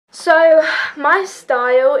So my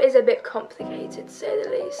style is a bit complicated, to say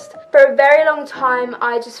the least. For a very long time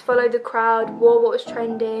I just followed the crowd, wore what was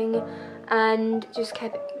trending and just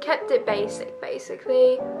kept it basic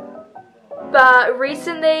basically. But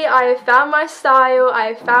recently I have found my style,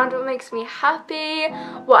 I have found what makes me happy,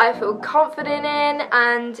 what I feel confident in,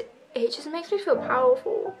 and it just makes me feel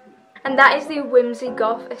powerful. And that is the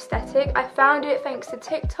Whimsigoth aesthetic. I found it thanks to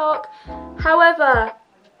TikTok. However,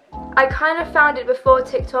 I kind of found it before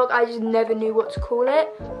TikTok, I just never knew what to call it.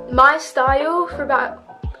 My style for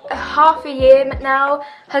about half a year now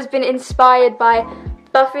has been inspired by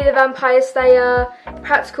Buffy the Vampire Slayer,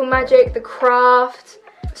 Practical Magic, The Craft,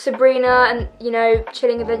 Sabrina and, you know,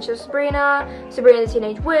 Chilling Adventures of Sabrina, Sabrina the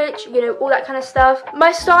Teenage Witch, you know, all that kind of stuff.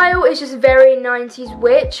 My style is just very 90s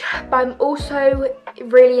witch, but I'm also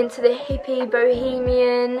really into the hippie,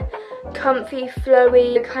 bohemian, comfy,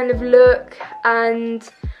 flowy kind of look,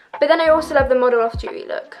 but then I also love the model off duty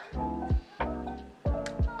look.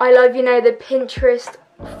 I love, you know, the Pinterest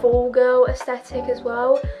fall girl aesthetic as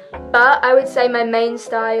well, but I would say my main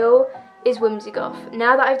style is Whimsigoth.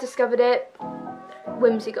 Now that I've discovered it,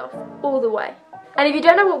 Whimsigoth all the way. And if you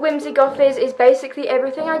don't know what Whimsigoth is, it's basically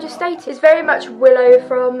everything I just stated. It's very much Willow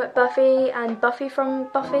from Buffy and Buffy from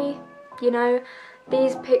Buffy, you know.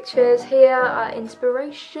 These pictures here are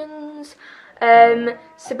inspirations.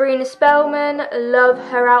 Sabrina Spellman, love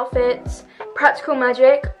her outfits. Practical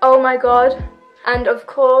Magic, oh my god. And of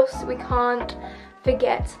course we can't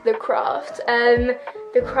forget The Craft.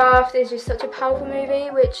 The Craft is just such a powerful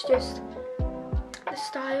movie, which just, the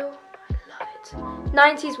style,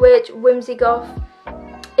 90s witch, Whimsigoth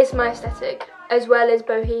is my aesthetic, as well as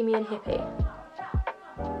bohemian hippie.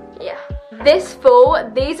 Yeah. This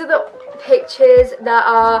fall, these are the pictures that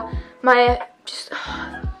are my just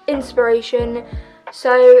inspiration.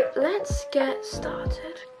 So let's get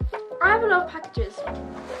started. I have a lot of packages.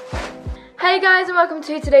 Hey guys, and welcome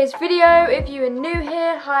to today's video. If you are new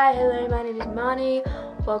here, hi, hello, my name is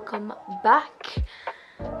Marnie. Welcome back.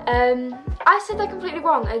 I said that completely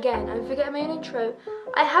wrong again. I'm forgetting my own intro.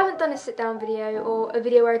 I haven't done a sit down video or a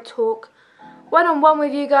video where I talk one-on-one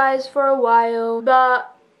with you guys for a while,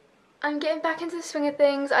 but I'm getting back into the swing of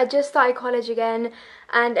things. I just started college again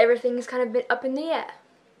and everything's kind of been up in the air.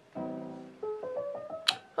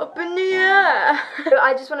 Up in the air!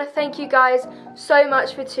 I just want to thank you guys so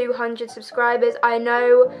much for 200 subscribers. I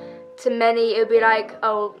know to many it'll be like,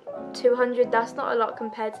 oh, 200, that's not a lot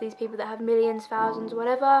compared to these people that have millions, thousands,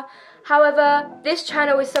 whatever. However, this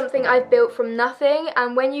channel is something I've built from nothing,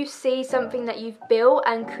 and when you see something that you've built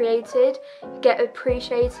and created get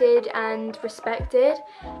appreciated and respected,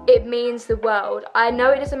 it means the world. I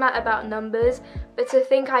know it doesn't matter about numbers, but to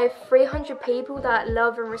think I have 300 people that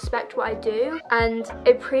love and respect what I do and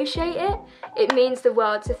appreciate it, it means the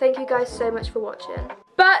world. So thank you guys so much for watching.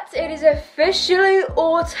 But it is officially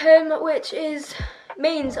autumn, which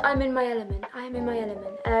means I'm in my element. I am in my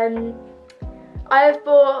element. I have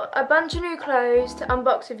bought a bunch of new clothes to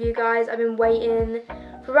unbox with you guys. I've been waiting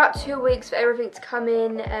for about 2 weeks for everything to come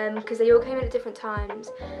in because they all came in at different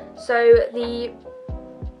times. So the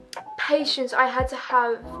patience I had to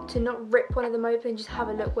have to not rip one of them open and just have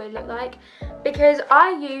a look what it looked like, because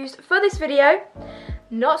I used, for this video,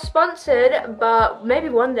 not sponsored, but maybe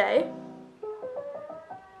one day,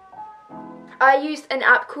 I used an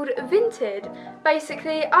app called Thrifted.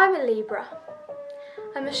 Basically, I'm a Libra.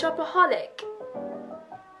 I'm a shopaholic.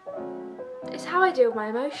 It's how I deal with my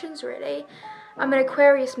emotions, really. I'm an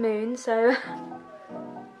Aquarius moon, so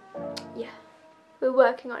yeah, we're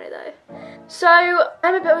working on it though. So,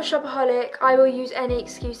 I'm a bit of a shopaholic. I will use any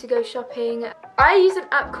excuse to go shopping. I use an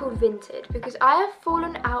app called Thrifted because I have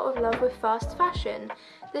fallen out of love with fast fashion.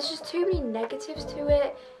 There's just too many negatives to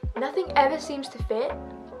it. Nothing ever seems to fit,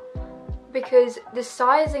 because the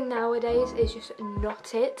sizing nowadays is just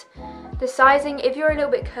not it. The sizing, if you're a little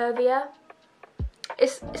bit curvier,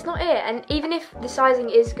 it's not it. And even if the sizing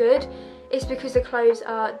is good, it's because the clothes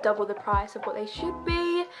are double the price of what they should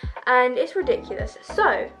be, and it's ridiculous.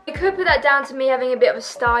 So you could put that down to me having a bit of a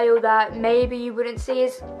style that maybe you wouldn't see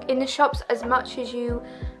in the shops as much as you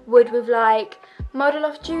would with like model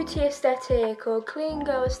off duty aesthetic or clean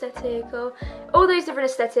girl aesthetic or all those different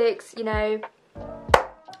aesthetics, you know.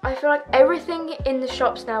 I feel like everything in the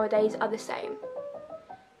shops nowadays are the same.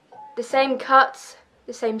 The same cuts,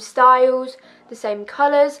 the same styles, the same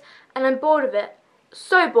colours, and I'm bored of it.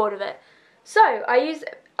 So bored of it. So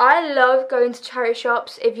I love going to charity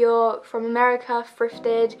shops. If you're from America,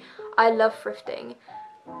 Thrifted, I love thrifting.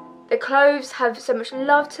 The clothes have so much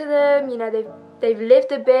love to them, you know, they've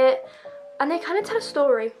lived a bit, and they kind of tell a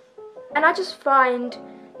story. And I just find,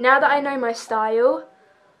 now that I know my style,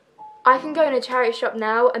 I can go in a charity shop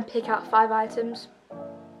now and pick out 5 items.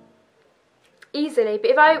 Easily.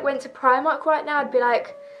 But if I went to Primark right now, I'd be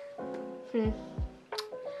like,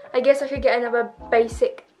 I guess I could get another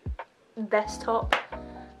basic vest top.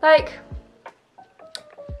 Like,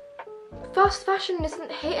 fast fashion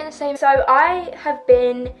isn't hitting the same. So I have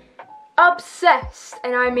been obsessed,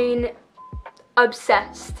 and I mean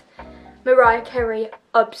obsessed, Mariah Carey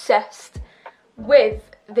obsessed with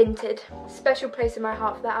Vinted. Special place in my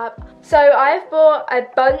heart for that app. So I've bought a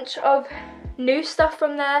bunch of new stuff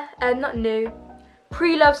from there, not new,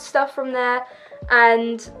 pre-loved stuff from there,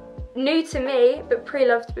 and new to me but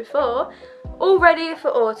pre-loved before, all ready for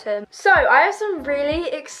autumn. So I have some really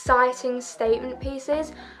exciting statement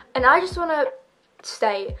pieces, and I just want to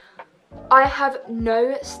state, I have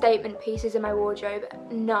no statement pieces in my wardrobe.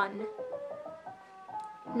 None.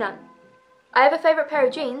 I have a favourite pair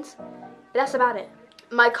of jeans, but that's about it.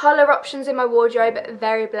 My colour options in my wardrobe,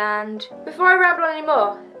 very bland. Before I ramble on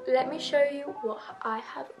anymore, let me show you what I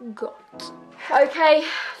have got. Okay,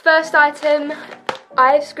 first item.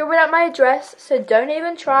 I've scribbled out my address, so don't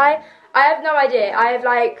even try. I have no idea. I have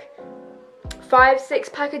like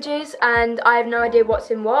 5-6 packages and I have no idea what's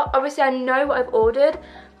in what. Obviously I know what I've ordered,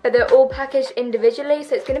 but they're all packaged individually,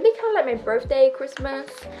 so it's going to be kind of like my birthday, Christmas.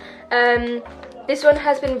 This one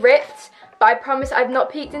has been ripped, but I promise I've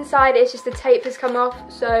not peeked inside. It's just the tape has come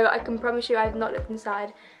off, so I can promise you I have not looked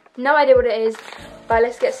inside. No idea what it is, but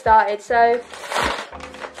let's get started. So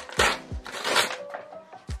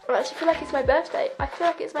I actually feel like it's my birthday. I feel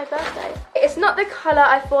like it's my birthday. It's not the colour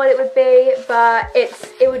I thought it would be, but it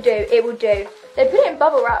will do. It will do. They put it in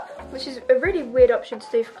bubble wrap, which is a really weird option to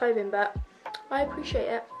do for clothing, but I appreciate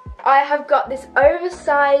it. I have got this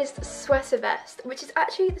oversized sweater vest, which is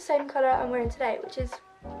actually the same colour I'm wearing today, which is,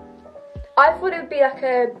 I thought it would be like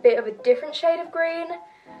a bit of a different shade of green,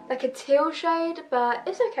 like a teal shade, but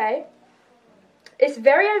it's okay. It's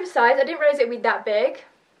very oversized. I didn't realise it would be that big.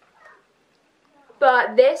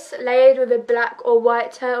 But this, layered with a black or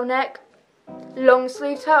white turtleneck, long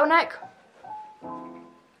sleeve turtleneck.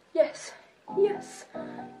 Yes, yes,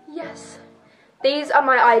 yes. These are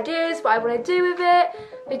my ideas, what I want to do with it,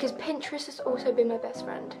 because Pinterest has also been my best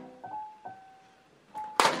friend.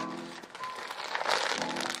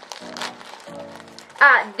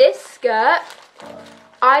 This skirt,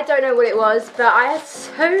 I don't know what it was, but I had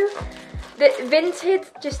that Vinted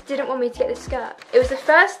just didn't want me to get this skirt. It was the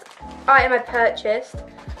first item I purchased,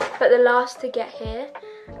 but the last to get here.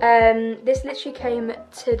 This literally came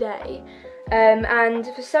today, and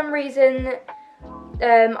for some reason,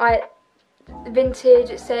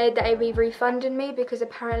 Vinted said that it would be refunding me because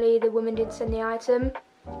apparently the woman didn't send the item,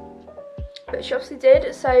 but she obviously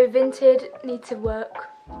did. So Vinted need to work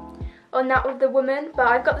on that with the woman. But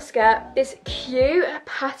I've got the skirt, this cute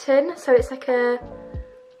pattern. So it's like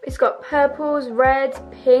it's got purples, reds,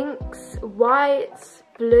 pinks, whites,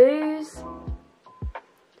 blues.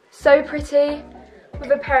 So pretty,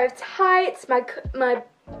 with a pair of tights, my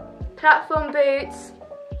platform boots,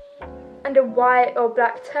 and a white or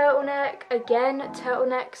black turtleneck. Again,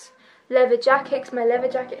 turtlenecks, leather jackets. My leather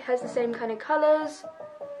jacket has the same kind of colours.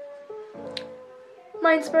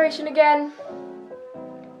 My inspiration again,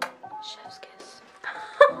 chef's kiss.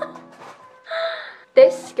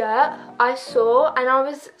 This skirt I saw, and I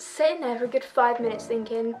was sitting there for a good 5 minutes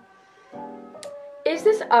thinking, is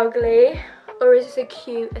this ugly or is this a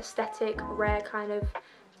cute, aesthetic, rare kind of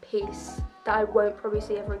piece that I won't probably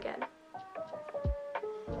see ever again?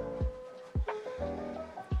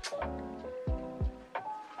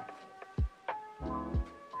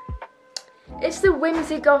 It's the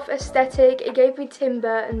Whimsigoth aesthetic. It gave me Tim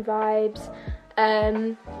Burton vibes.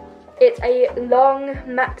 It's a long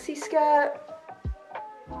maxi skirt.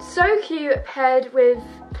 So cute, paired with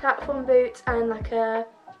platform boots and like a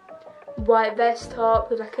white vest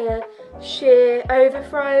top with like a sheer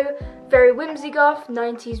overthrow. Very Whimsigoth,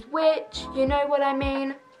 90's witch, you know what I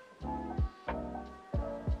mean.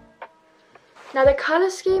 Now the colour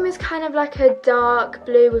scheme is kind of like a dark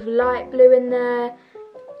blue with light blue in there.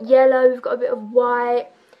 Yellow, we've got a bit of white.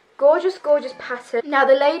 Gorgeous, gorgeous pattern. Now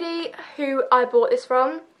the lady who I bought this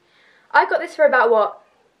from, I got this for about what,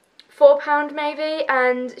 £4 maybe,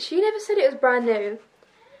 and she never said it was brand new.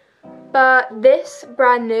 But this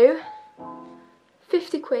brand new,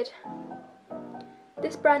 50 quid.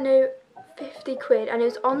 This brand new, 50 quid, and it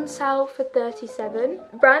was on sale for 37.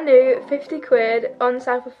 Brand new, 50 quid, on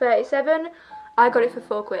sale for 37. I got it for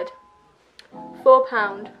 4 quid.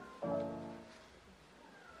 £4.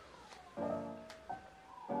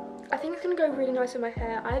 I think it's gonna go really nice with my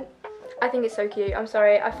hair. I think it's so cute. I'm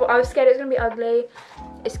sorry. I was scared it was gonna be ugly.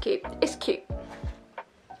 It's cute. It's cute.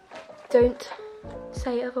 Don't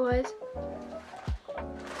say otherwise.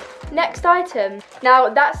 Next item. Now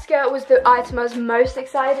that skirt was the item I was most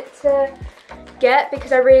excited to get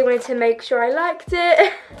because I really wanted to make sure I liked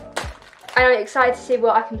it. And I'm excited to see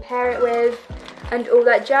what I can pair it with and all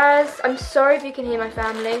that jazz. I'm sorry if you can hear my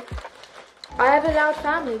family. I have a loud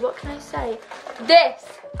family, what can I say? This,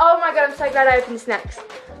 oh my god, I'm so glad I opened this next.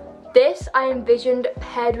 This I envisioned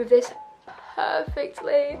paired with this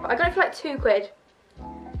perfectly. I got it for like £2.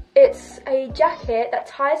 It's a jacket that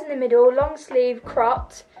ties in the middle, long sleeve,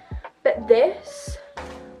 cropped. But this,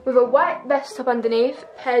 with a white vest top underneath,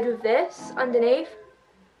 paired with this underneath.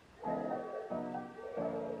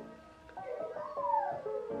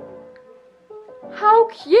 How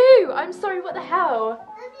cute! I'm sorry, what the hell?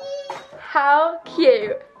 How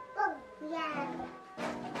cute!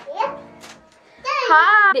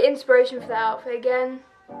 Hi! The inspiration for the outfit again.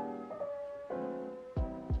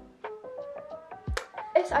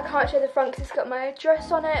 This, I can't show the front because it's got my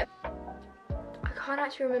address on it. I can't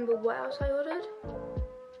actually remember what else I ordered.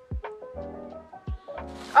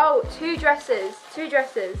 Oh, two dresses.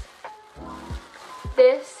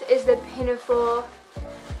 This is the pinafore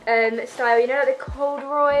style, you know, like the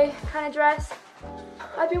corduroy kind of dress.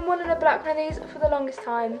 I've been wanting a black one of these for the longest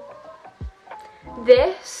time.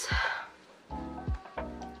 This,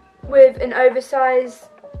 with an oversized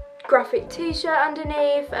graphic t-shirt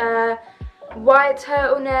underneath, white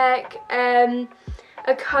turtleneck,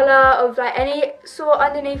 a colour of like any sort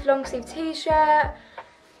underneath long sleeve t-shirt.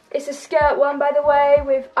 It's a skirt one, by the way,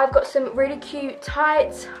 with, I've got some really cute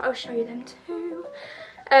tights, I'll show you them too.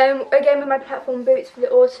 Again with my platform boots for the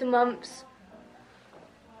autumn months.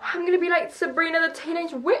 I'm gonna be like Sabrina the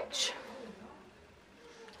Teenage Witch.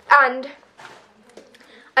 And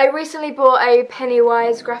I recently bought a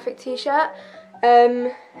Pennywise graphic t-shirt,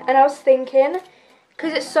 and I was thinking,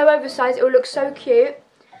 because it's so oversized, it will look so cute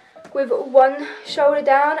with one shoulder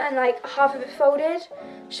down and like half of it folded,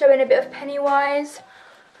 showing a bit of Pennywise.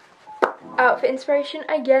 Outfit inspiration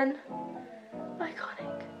again.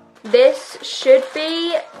 Iconic. This should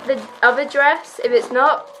be the other dress. If it's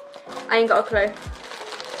not, I ain't got a clue.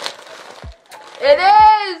 It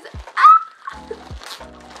is! Ah!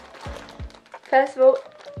 First of all,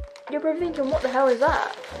 you're probably thinking, what the hell is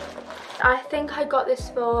that? I think I got this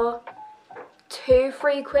for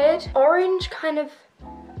 £2-3. Orange kind of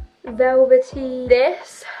velvety.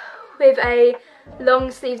 This with a long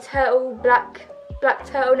sleeve black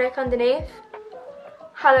turtleneck underneath.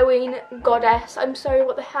 Halloween goddess. I'm sorry,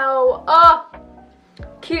 what the hell? Oh!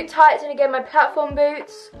 Cute tights, and again my platform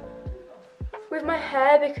boots. With my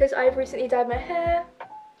hair, because I've recently dyed my hair.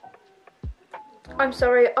 I'm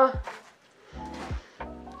sorry. Oh.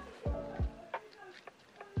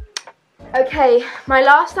 Okay, my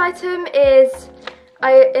last item is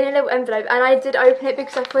in a little envelope, and I did open it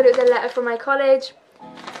because I thought it was a letter from my college.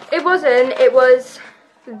 It wasn't, it was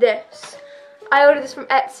this. I ordered this from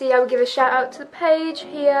Etsy. I will give a shout out to the page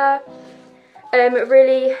here.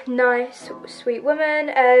 Really nice, sweet woman.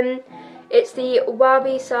 It's the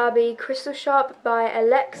Wabi Sabi Crystal Shop by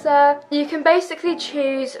Alexa. You can basically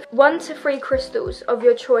choose 1 to 3 crystals of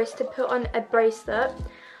your choice to put on a bracelet.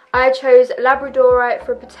 I chose Labradorite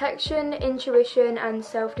for protection, intuition and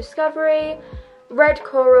self-discovery. Red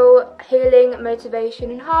Coral, healing,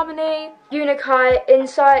 motivation and harmony. Unikai,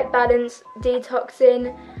 insight, balance,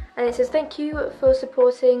 detoxing. And it says, thank you for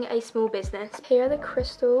supporting a small business. Here are the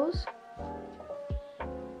crystals.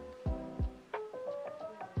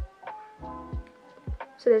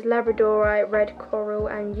 So there's Labradorite, Red Coral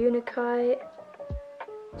and Unikai.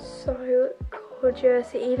 So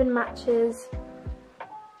gorgeous. It even matches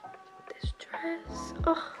this dress.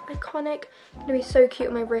 Oh, iconic. It's going to be so cute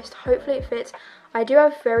on my wrist. Hopefully it fits. I do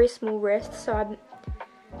have very small wrists, so I'm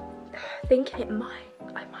thinking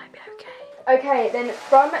I might be okay. Okay, then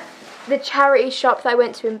from the charity shop that I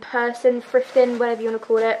went to in person, Thrifted, whatever you want to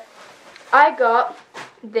call it, I got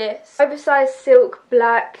this oversized silk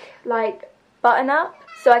black like button up,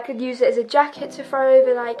 so I could use it as a jacket to throw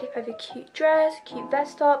over, like if I have a cute dress, cute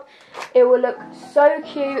vest top. It will look so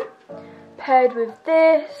cute paired with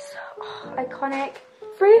this. Oh, iconic.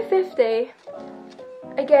 £3.50.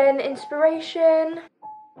 Again, inspiration.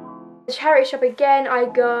 The charity shop again I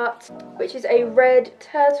got, which is a red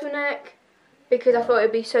turtleneck, because I thought it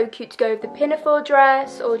would be so cute to go with the pinafore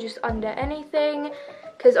dress or just under anything,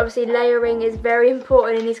 because obviously layering is very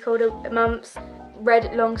important in these colder months.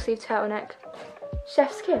 Red long sleeve turtleneck.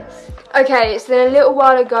 Chef's kiss. Okay, so then a little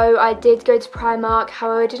while ago I did go to Primark,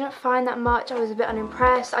 however I didn't find that much. I was a bit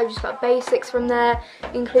unimpressed. I just got basics from there,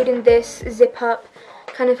 including this zip up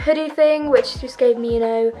kind of hoodie thing, which just gave me, you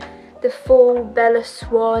know, the full Bella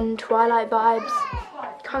Swan Twilight vibes.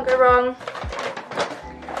 Can't go wrong.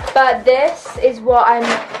 But this is what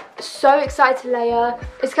I'm so excited to layer.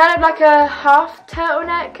 It's kind of like a half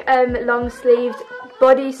turtleneck, long sleeved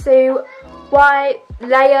bodysuit, white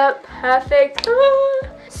layer, perfect.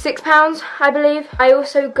 £6, I believe. I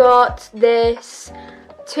also got this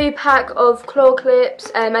 2-pack of claw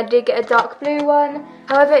clips. I did get a dark blue one.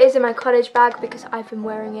 However, it is in my college bag because I've been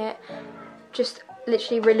wearing it just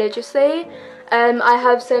literally religiously. I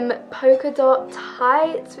have some polka dot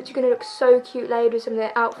tights, which are going to look so cute layered with some of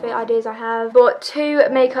the outfit ideas I have. Bought 2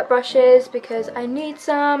 makeup brushes because I need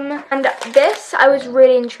some. And this I was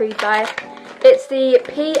really intrigued by. It's the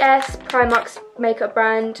PS Primark's makeup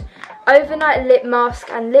brand overnight lip mask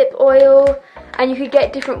and lip oil, and you could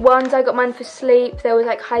get different ones. I got mine for sleep. There was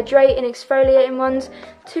like hydrating, exfoliating ones.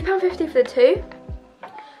 £2.50 for the 2.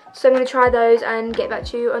 So I'm going to try those and get back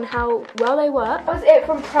to you on how well they work. That was it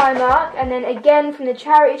from Primark. And then again from the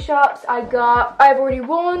charity shops, I've already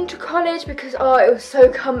worn to college because, oh, it was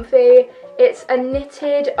so comfy. It's a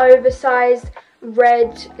knitted, oversized,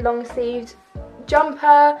 red, long-sleeved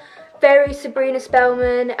jumper. Very Sabrina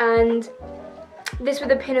Spellman. And this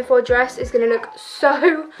with a pinafore dress is going to look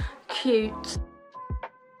so cute.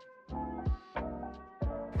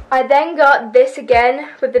 I then got this again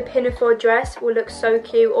with the pinafore dress. Will look so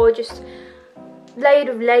cute, or just layered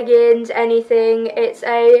with leggings, anything. It's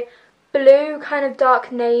a blue kind of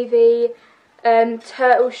dark navy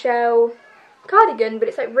turtle shell cardigan, but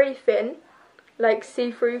it's like really thin, like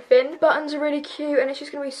see-through thin. Buttons are really cute, and it's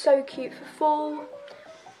just going to be so cute for fall.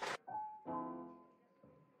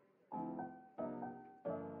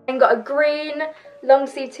 And got a green long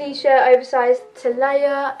sleeve t-shirt, oversized to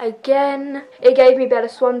layer. Again, it gave me better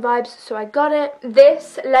swan vibes, so I got it.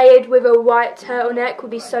 This layered with a white turtleneck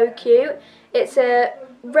would be so cute. It's a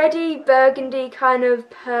reddy burgundy kind of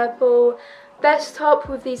purple vest top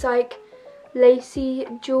with these like lacy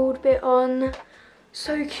jeweled bit on.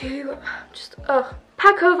 So cute. Just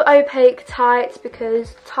pack of opaque tights,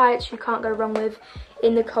 because tights you can't go wrong with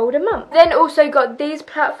in the colder month. Then also got these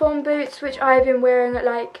platform boots, which I've been wearing at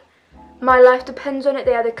like my life depends on it.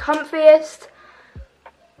 They are the comfiest.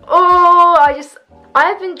 Oh,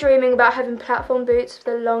 I've been dreaming about having platform boots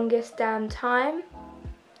for the longest damn time.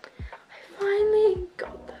 I finally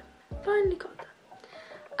got them.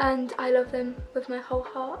 And I love them with my whole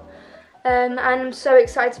heart. And I'm so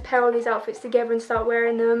excited to pair all these outfits together and start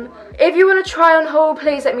wearing them. If you want to try on haul,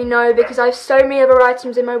 please let me know, because I have so many other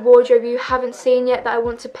items in my wardrobe you haven't seen yet that I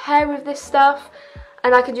want to pair with this stuff,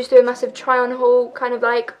 and I can just do a massive try on haul, kind of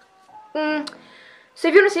like So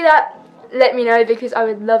if you want to see that, let me know, because I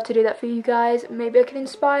would love to do that for you guys. Maybe I can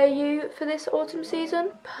inspire you for this autumn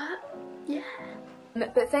season. But yeah.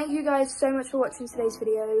 But thank you guys so much for watching today's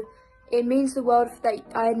video. It means the world that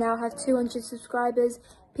I now have 200 subscribers.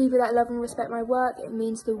 People that love and respect my work. It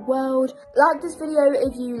means the world. Like this video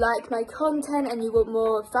if you like my content and you want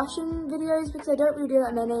more fashion videos, because I don't really do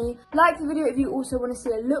that many. Like the video if you also want to see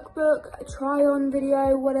a lookbook, a try on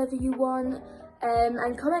video, whatever you want.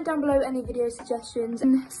 And comment down below any video suggestions.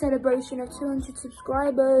 In celebration of 200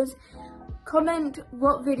 subscribers, comment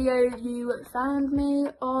what video you found me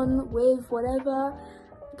on with, whatever,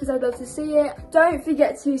 because I'd love to see it. Don't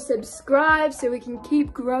forget to subscribe so we can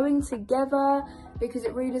keep growing together, because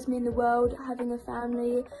it really does mean the world having a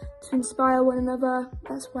family to inspire one another.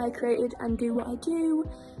 That's why I created and do what I do.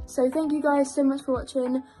 So thank you guys so much for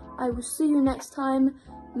watching. I will see you next time.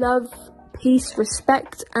 Love, peace,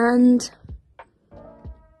 respect, and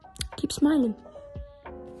keep smiling.